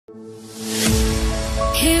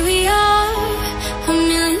Here we are, a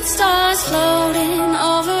million stars floating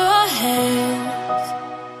over our heads,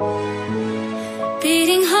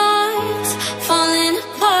 beating hearts, falling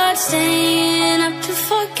apart, staying up to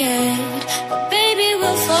forget. But baby,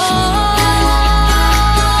 we'll fall.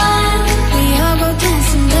 We all go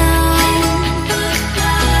dancing down,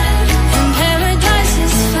 and paradise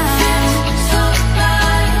is found.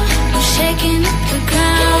 We're shaking up the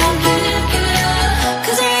ground,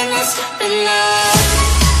 'cause there ain't no stopping now.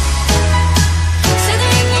 So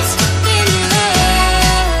there ain't no stopping now.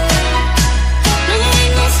 No, there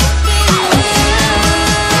ain't no stopping now.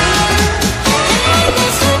 There ain't no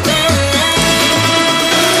stopping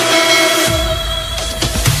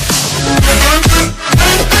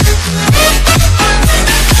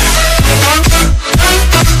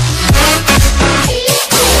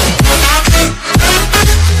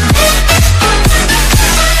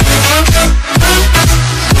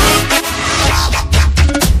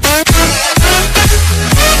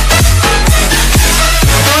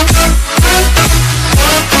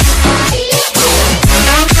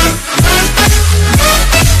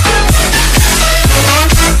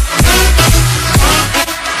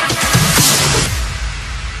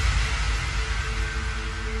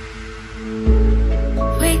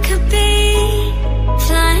we could be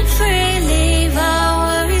flying free, leave our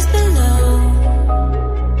worries below,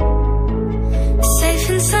 safe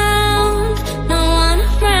and sound, no one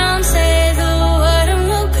around, say the word and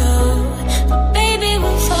we'll go. But baby,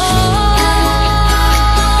 we'll fall.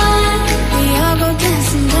 We all go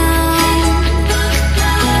dancing down,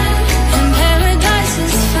 and paradise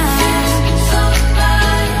is found.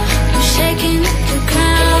 We're shaking up the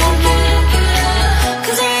ground,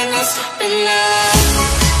 'cause there ain't no stopping now.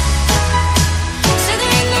 So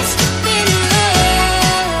there ain't no stopping now.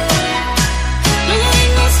 No, there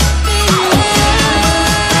ain't no stopping now.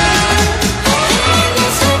 There ain't no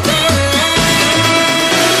stopping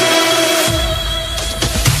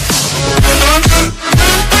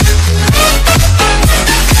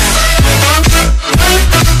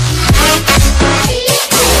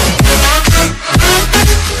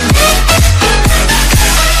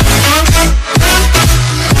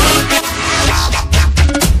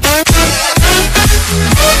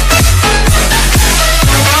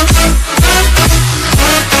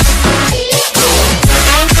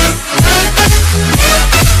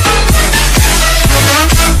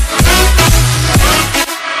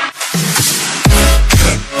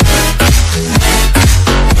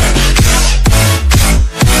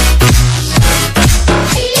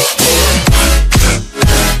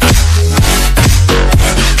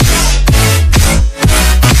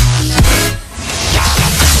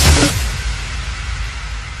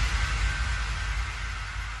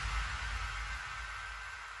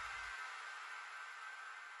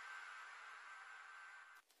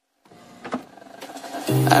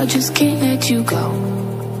I just can't let you go.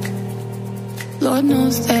 Lord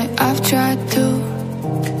knows that I've tried to.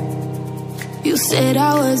 You said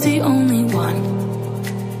I was the only one.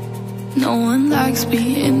 No one likes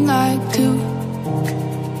being lied to.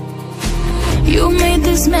 You made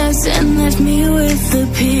this mess and left me with the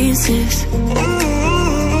pieces.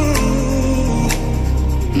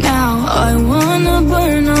 Now I wanna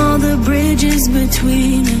burn all the bridges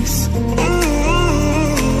between us.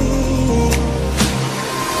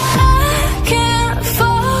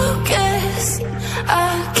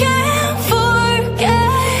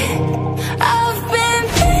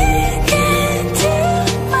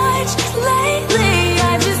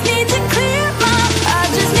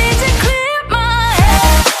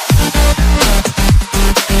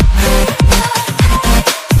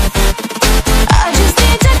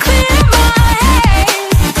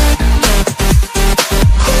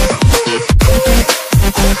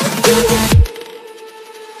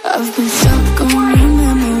 I've been stuck on your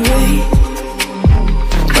memory,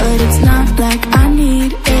 but it's not like I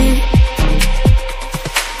need it.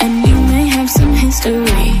 And you may have some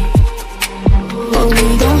history, but we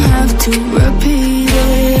don't have to repeat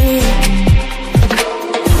it.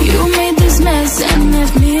 You made this mess and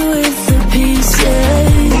left me with the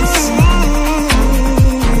pieces.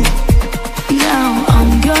 Now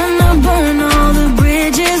I'm gonna burn all the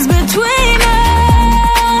bridges between us.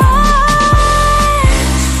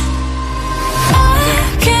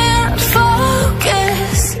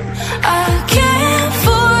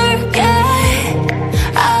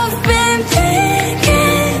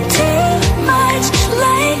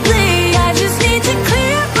 I just need to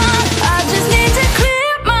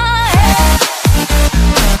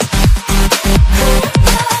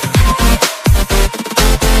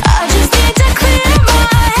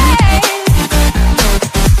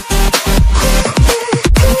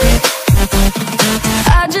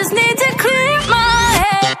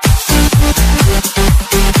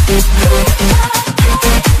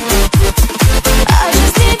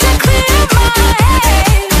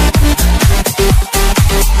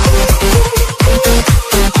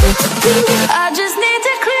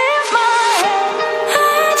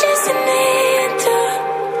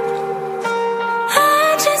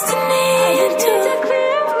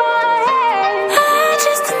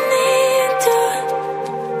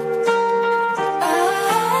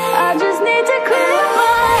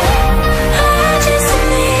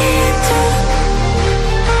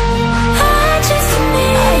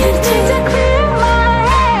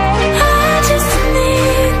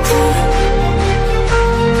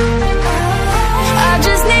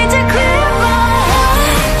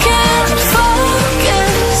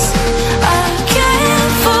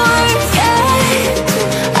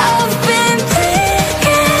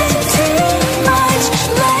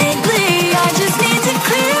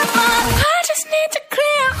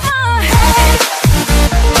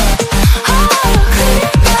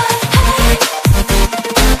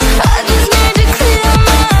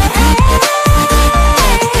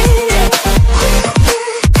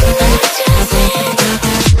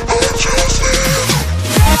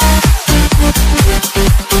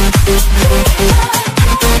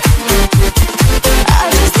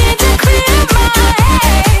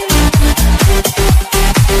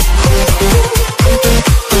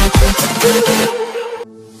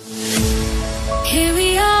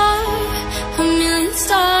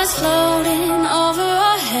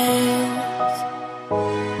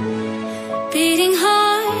beating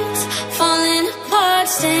hearts, falling apart,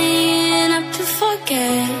 staying up to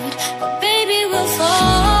forget. But baby, we'll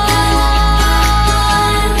fall.